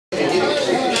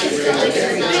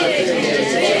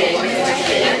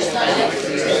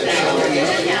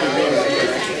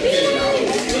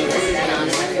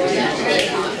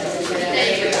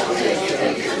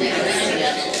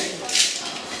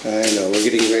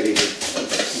ready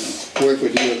to work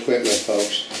with new equipment,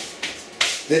 folks.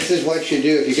 This is what you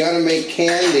do. If you're going to make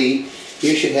candy,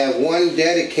 you should have one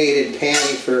dedicated pan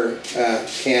for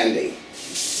candy.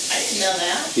 I didn't know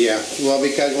that. Yeah, well,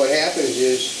 because what happens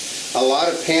is a lot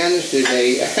of pans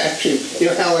today, actually, you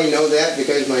know how I know that?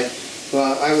 Because we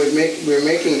were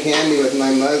making candy with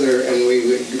my mother, and we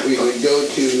would go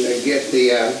to get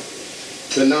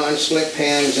the non-slip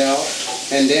pans out,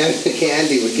 and then the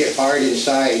candy would get hard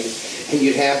inside, and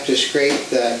you'd have to scrape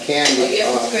the candy you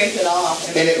have off. to scrape it off.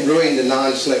 And it ruined the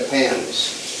non-slip pans.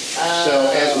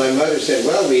 So as my mother said,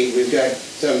 well, we've got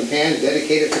some pans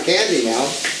dedicated for candy now.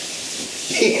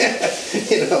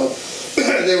 You know,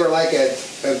 they were like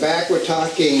back we're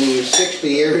talking 60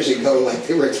 years ago, like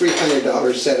they were a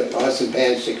 $300 set of pots and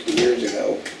pans 60 years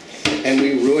ago. And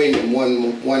we ruined them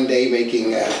one day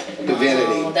making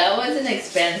Divinity. Oh, that wasn't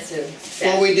expensive.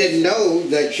 Well, we didn't know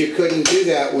that you couldn't do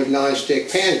that with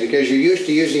non-stick pans because you're used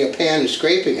to using a pan and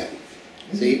scraping it.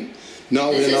 See?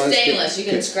 No, this is stainless. You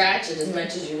can scratch it as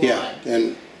much as you want. Yeah,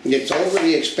 and it's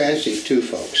overly expensive too,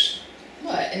 folks.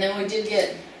 What? And then we did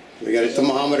get... We got a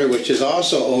thermometer, which is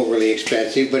also overly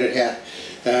expensive, but it had...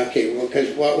 Okay, well,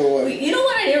 because what were... You know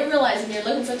what I didn't realize when you're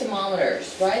looking for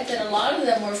thermometers, right? That a lot of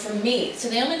them were for meat. So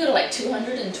they only go to like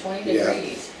 220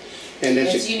 degrees. Yeah. And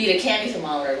so you need a candy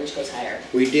thermometer, which goes higher.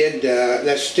 We did... that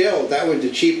was the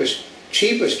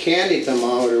cheapest candy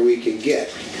thermometer we could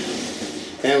get.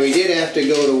 And we did have to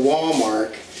go to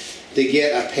Walmart to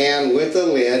get a pan with a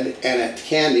lid and a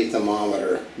candy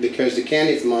thermometer, because the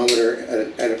candy thermometer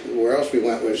where else we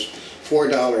went was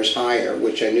 $4 higher,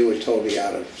 which I knew was totally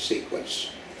out of sequence.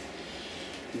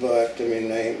 But I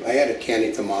mean, I had a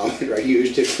candy thermometer. I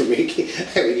used it for making.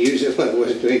 I would use it when I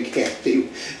wasn't doing candy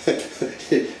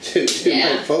to do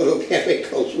my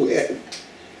photochemicals with.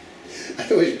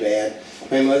 It was bad.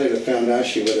 My mother would have found out,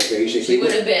 she would have basically... She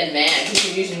would have been mad because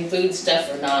you're using food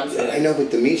stuff or non-food. I know, but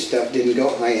the meat stuff didn't go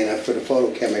high enough for the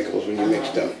photochemicals when you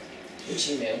mixed them. Which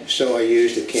you knew. So I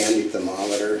used a candy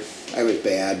thermometer. I was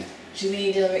bad. Do we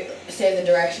need to say the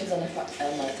directions on the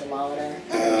thermometer?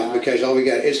 Because all we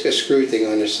got, it's a screw thing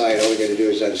on the side. All we got to do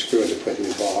is unscrew it to put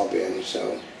the bulb in.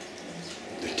 So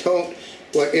don't,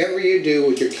 whatever you do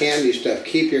with your candy stuff,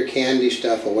 keep your candy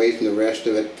stuff away from the rest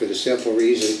of it for the simple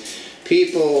reason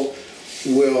people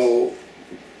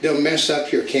they'll mess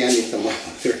up your candy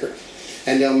thermometer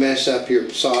and they'll mess up your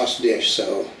sauce dish.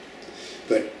 So,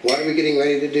 but what are we getting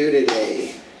ready to do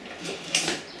today?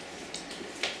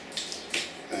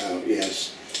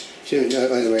 Yes.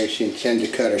 By the way, she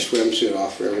intended to cut her swimsuit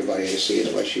off for everybody to see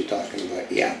is what she's talking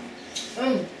about. Yeah.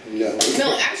 No.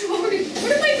 No, actually, where did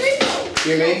my drink go?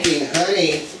 You're making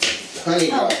honey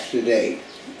drops today,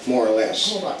 more or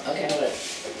less. Hold on. Okay, hold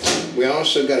it. We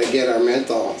also got to get our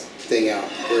menthol thing out.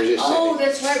 Where's this? Oh,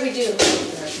 that's right, we do.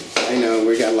 I know,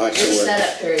 we got lots of work.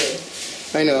 Setup period.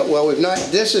 I know. Well, we've not.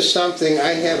 This is something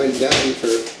I haven't done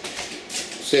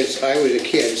since I was a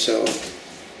kid. So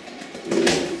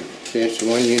it's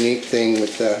one unique thing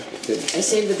with the. I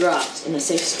saved the drops in a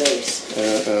safe space.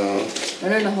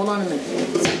 No, hold on a minute.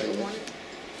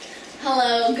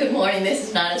 Hello, good morning. This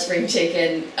is not a spring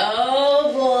chicken.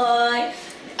 Oh boy.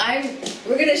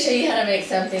 We're going to show you how to make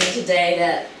something today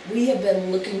that we have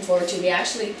been looking forward to. We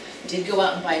actually did go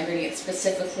out and buy ingredients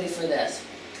specifically for this.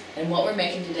 And what we're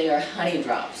making today are honey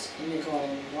drops. And you're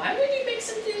going, why would you make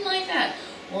something like that?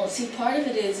 Well, see, part of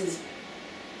it is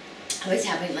I was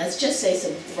having, let's just say,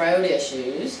 some throat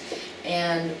issues.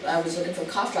 And I was looking for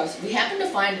cough drops. We happened to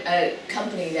find a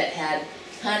company that had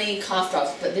honey cough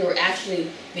drops, but they were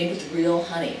actually made with real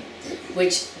honey,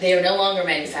 which they are no longer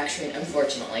manufacturing,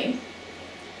 unfortunately.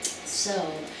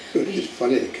 So it's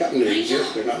funny, the company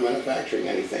exists, they're not manufacturing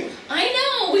anything. I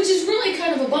know, which is really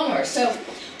kind of a bummer. So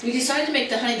we decided to make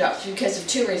the honey drops because of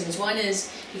two reasons. One is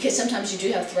because sometimes you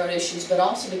do have throat issues, but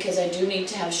also because I do need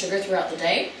to have sugar throughout the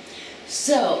day.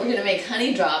 So we're going to make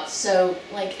honey drops. So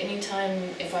like anytime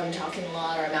if I'm talking a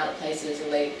lot or I'm out at places or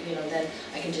late, then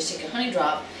I can just take a honey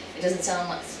drop. It doesn't sound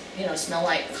like, smell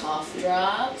like cough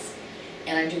drops,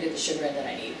 and I do get the sugar in that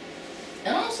I need.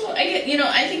 And also, I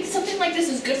think something like this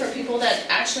is good for people that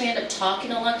actually end up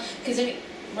talking a lot, because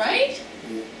right?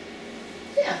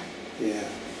 Yeah.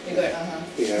 You're good,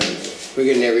 Yeah, we're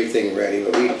getting everything ready,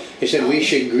 but they said we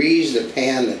should grease the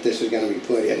pan that this is going to be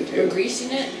put into. We're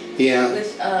greasing it? Yeah.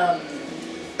 With,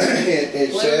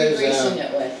 it what says, are we greasing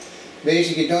it with?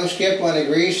 Basically, don't skip on the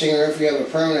greasing, or if you have a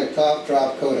permanent cough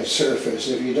drop coated surface.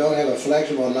 If you don't have a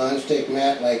flexible non-stick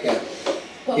mat like a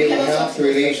it will help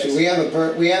release. We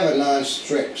have a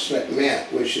non-stick slip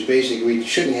mat, which is basically we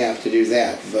shouldn't have to do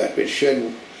that, but it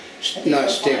should not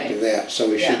stick to that, so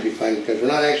we should be fine because we're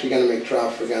not actually going to make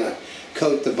drops. We're going to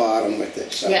coat the bottom with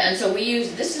it. So. Yeah, and so we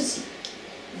use, this is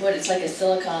what it's like a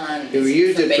silicone. Yeah, we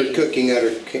used it for baking.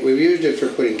 cooking we've used it for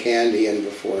putting candy in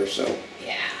before, so.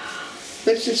 Yeah.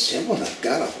 But it's just simple enough,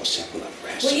 god awful simple enough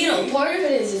recipe. Well, you know, part of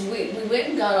it is we went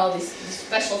and got all these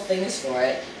special things for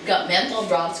it. We got menthol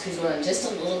drops because we wanted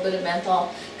just a little bit of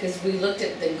menthol, because we looked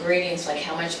at the ingredients, like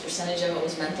how much percentage of it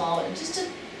was menthol, and just to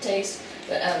taste.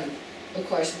 But of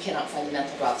course, we cannot find the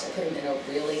menthol drops. I put them in a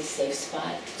really safe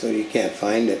spot. So you can't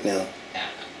find it now. Yeah,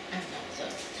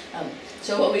 I know.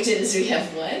 So what we did is we have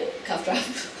one cough drop.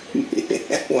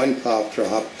 Yeah, one cough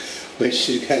drop, which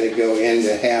is going to go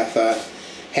into half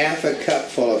a cup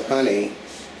full of honey.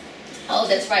 Oh,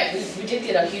 that's right. We did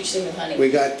get a huge thing of honey. We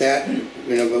got that,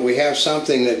 you know, but we have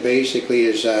something that basically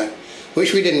is,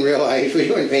 which we didn't realize, we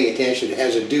weren't paying attention, it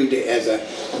has a due date, has a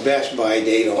best by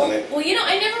date on it. Well, you know,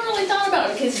 I never really thought about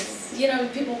it because, you know,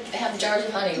 people have jars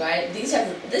of honey, right? This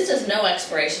has no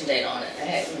expiration date on it. I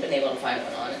haven't been able to find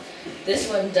one on it. This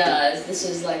one does. This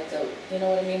is like the, you know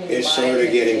what I mean? It's sort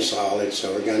of getting solid,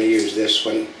 so we're going to use this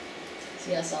one.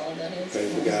 See how solid that is?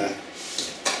 Because we got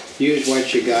to use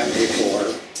what you got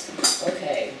before.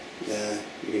 Okay.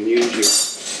 You can use your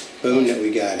spoon that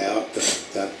we got out.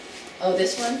 Oh,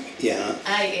 this one? Yeah.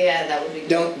 Yeah, that would be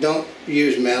good. Don't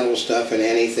use metal stuff in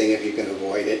anything if you can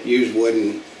avoid it. Use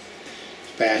wooden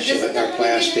spatula or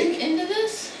plastic. Get into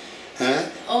this? Huh?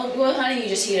 Oh, well, honey, you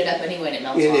just heat it up anyway and it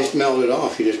melts You off. just melt it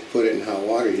off. You just put it in hot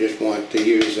water. You just want to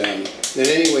use and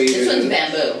anyway. This one's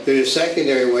bamboo. There's a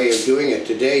secondary way of doing it.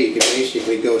 Today you can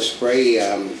basically go spray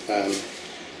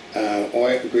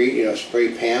oil, you know,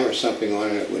 spray Pam or something on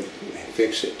it. It would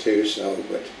fix it too. So,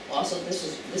 but Also,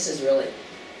 this is really.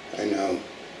 I know.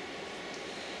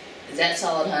 Is that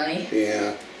solid honey?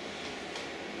 Yeah.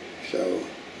 So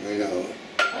I know.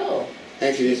 Oh.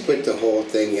 Actually, just put the whole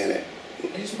thing in it.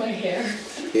 There's my hair.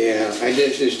 Yeah, I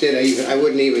just did. I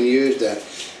wouldn't even use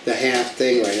the half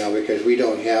thing right now because we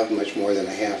don't have much more than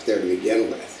a half there to begin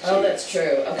with. So. Oh, that's true.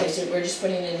 Okay, so we're just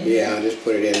putting it in here? Yeah, just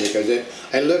put it in because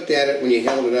I looked at it when you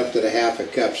held it up to the half a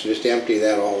cup, so just empty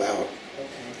that all out.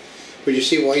 Okay. But you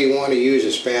see why you want to use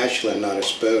a spatula, not a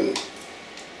spoon.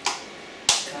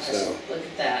 Gosh, So, look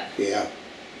at that. Yeah.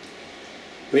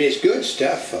 I mean, it's good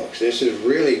stuff, folks. This is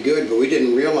really good, but we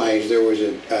didn't realize there was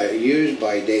a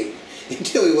use-by date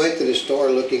until we went to the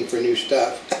store looking for new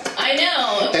stuff. I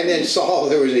know. And then saw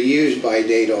there was a use-by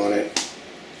date on it.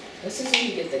 This is where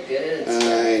you get the good stuff.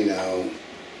 I know.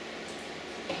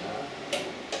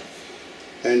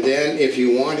 And then if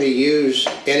you want to use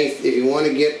if you want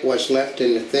to get what's left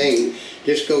in the thing,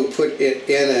 just go put it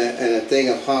in a thing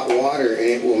of hot water and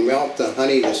it will melt the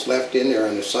honey that's left in there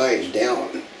on the sides down.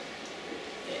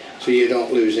 Yeah. So you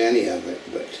don't lose any of it,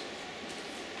 but.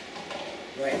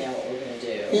 Right now what we're going to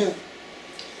do. Yeah.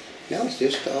 Now it's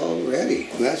just all ready.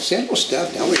 That's simple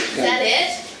stuff. Now we just Is that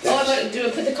it? Oh, do I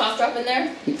put the cough drop in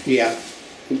there? Yeah.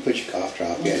 You put your cough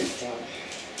drop in.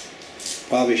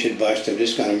 Probably should bust it.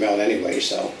 It's going to melt anyway,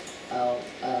 so. Oh,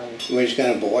 We're just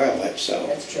going to boil it, so.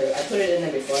 that's true. I put it in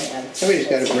there beforehand. We just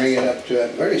got to bring it up to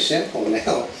it. Very simple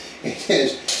now. It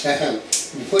is,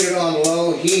 you put it on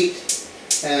low heat,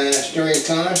 stirring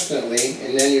constantly,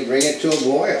 and then you bring it to a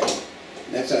boil.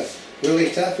 That's a really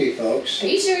toughie, folks. Are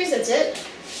you serious? That's it?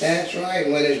 That's right.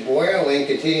 When it's boiling,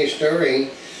 continue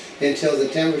stirring until the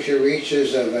temperature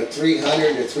reaches of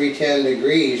 300 to 310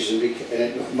 degrees. And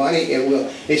it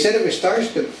will. They said if it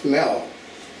starts to melt,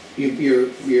 you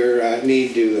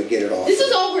need to get it off. This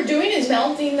is all we're doing is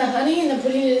melting the honey and then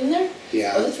putting it in there?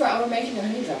 Yeah. Oh, that's right. We're making the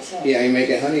honey drops. Huh? Yeah, you make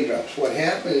a honey drops. What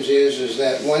happens is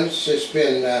that once it's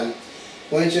been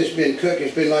cooked,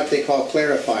 it's been what they call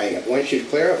clarifying it. Once you've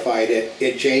clarified it,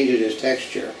 it changes its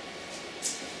texture.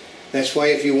 That's why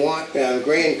if you want,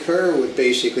 Gray and Kerr would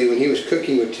basically, when he was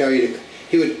cooking, would tell you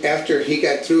he would, after he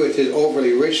got through with his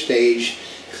overly rich stage,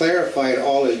 clarified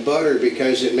all his butter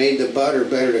because it made the butter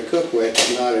better to cook with,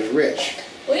 not as rich.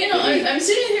 Well, you know, I'm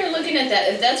sitting here looking at that.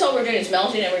 If that's all we're doing is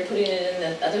melting and we're putting it in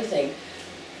the other thing,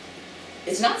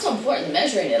 it's not so important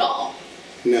measuring at all.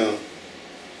 No.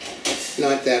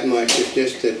 Not that much. It's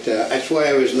just that that's why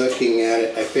I was looking at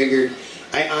it. I figured,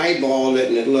 I eyeballed it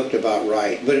and it looked about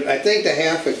right. But I think the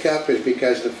half a cup is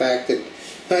because of the fact that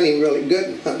honey really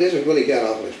good. This has really got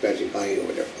awful expensive honey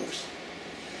over there, folks.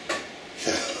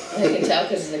 I can tell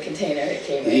because of the container it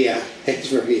came in. Yeah, it's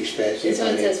very expensive. This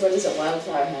one says, what is it,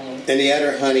 wildflower honey? And the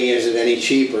other honey isn't any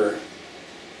cheaper.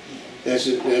 There's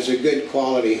a good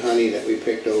quality honey that we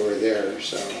picked over there,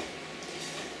 so.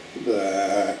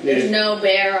 But there's no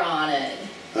bear on it.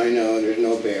 I know there's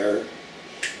no bear,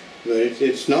 but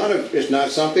it's not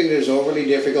something that's overly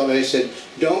difficult. And I said,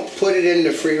 don't put it in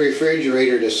the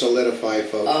refrigerator to solidify,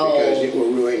 folks, because it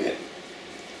will ruin it.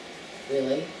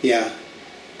 Really? Yeah.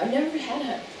 I've never had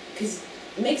it, because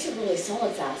it makes it really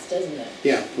solid fast, doesn't it?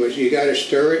 Yeah, but you got to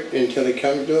stir it until it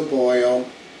comes to a boil.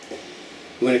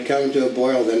 When it comes to a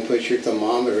boil, then put your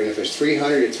thermometer in. If it's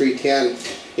 300 or 310,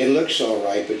 it looks all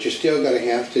right, but you're still going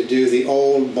to have to do the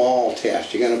old ball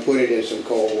test. You're going to put it in some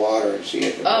cold water and see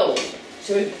if it works.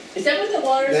 Is that what the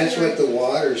water is for? That's what the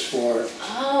water's for.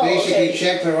 Oh, Basically, okay.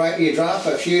 check the right. You drop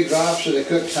a few drops of the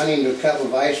cooked honey into a cup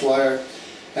of ice water.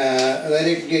 Let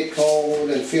it get cold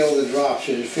and feel the drops.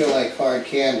 It'll feel like hard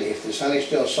candy. If the honey's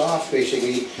still soft,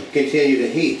 basically continue to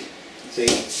heat. See?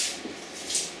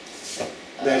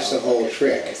 That's the whole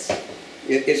trick.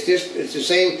 It's the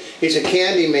same. It's a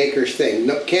candy maker's thing.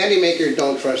 No, candy makers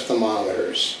don't trust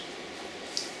thermometers,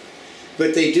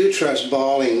 but they do trust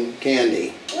balling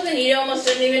candy. Well, then you almost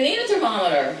didn't even need a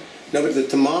thermometer. No, but the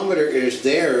thermometer is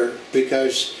there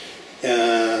because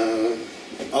a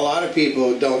lot of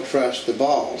people don't trust the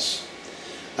balls.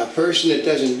 A person that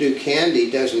doesn't do candy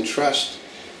doesn't trust,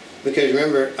 because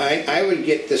remember, I would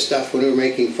get the stuff when we were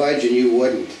making fudge and you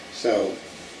wouldn't. So.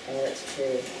 Oh, that's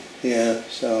true. Yeah,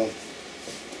 so.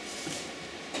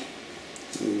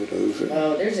 Move it over.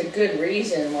 Oh, there's a good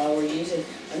reason why we're using.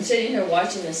 I'm sitting here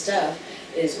watching this stuff.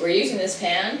 Is we're using this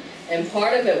pan, and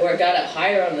part of it where it got it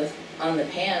higher on the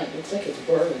pan looks like it's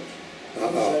burned.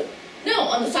 Uh-oh. No,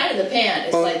 on the side of the pan,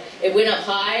 it's Oh. like it went up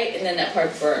high and then that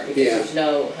part's burnt because Yeah. there's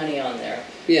no honey on there.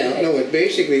 Yeah, Okay. no, it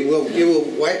basically will. It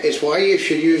will. It's why you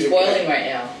should use It's a. boiling right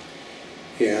now.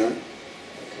 Yeah. Okay.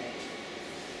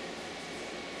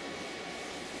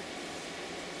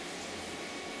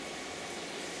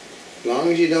 As long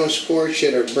as you don't scorch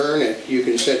it or burn it, you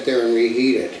can sit there and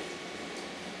reheat it.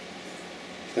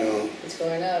 So. It's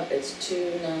going up. It's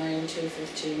 209,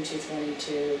 215,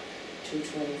 222,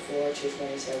 224,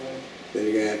 227. Then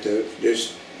you're gonna have to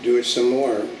just do it some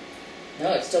more.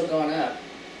 No, it's still going up.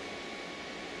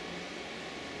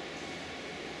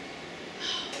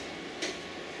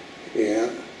 Yeah.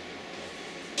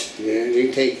 Yeah, you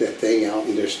can take that thing out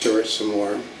and just stir it some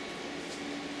more.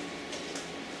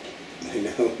 I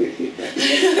know.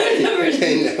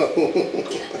 I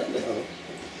know.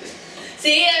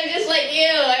 See, I'm just like you.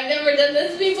 I've never done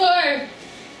this before.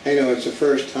 I know, it's the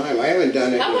first time. I haven't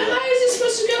done it. How high is it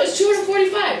supposed to go? It's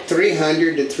 245.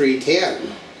 300 to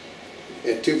 310.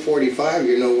 At 245,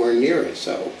 you're nowhere near it,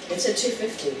 so. It's at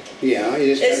 250. Yeah,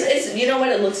 you just gotta, It's you know what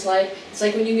it looks like? It's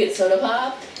like when you get soda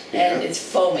pop and Yeah. it's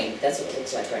foaming. That's what it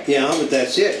looks like right now. Yeah, but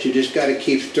that's it. You just got to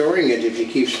keep stirring it. If you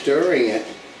keep stirring it,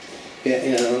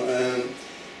 you know,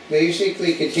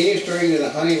 basically continue stirring till the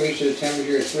honey reaches a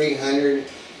temperature of 300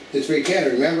 to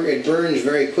 310. Remember, it burns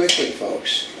very quickly,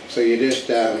 folks. So you just,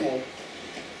 Okay.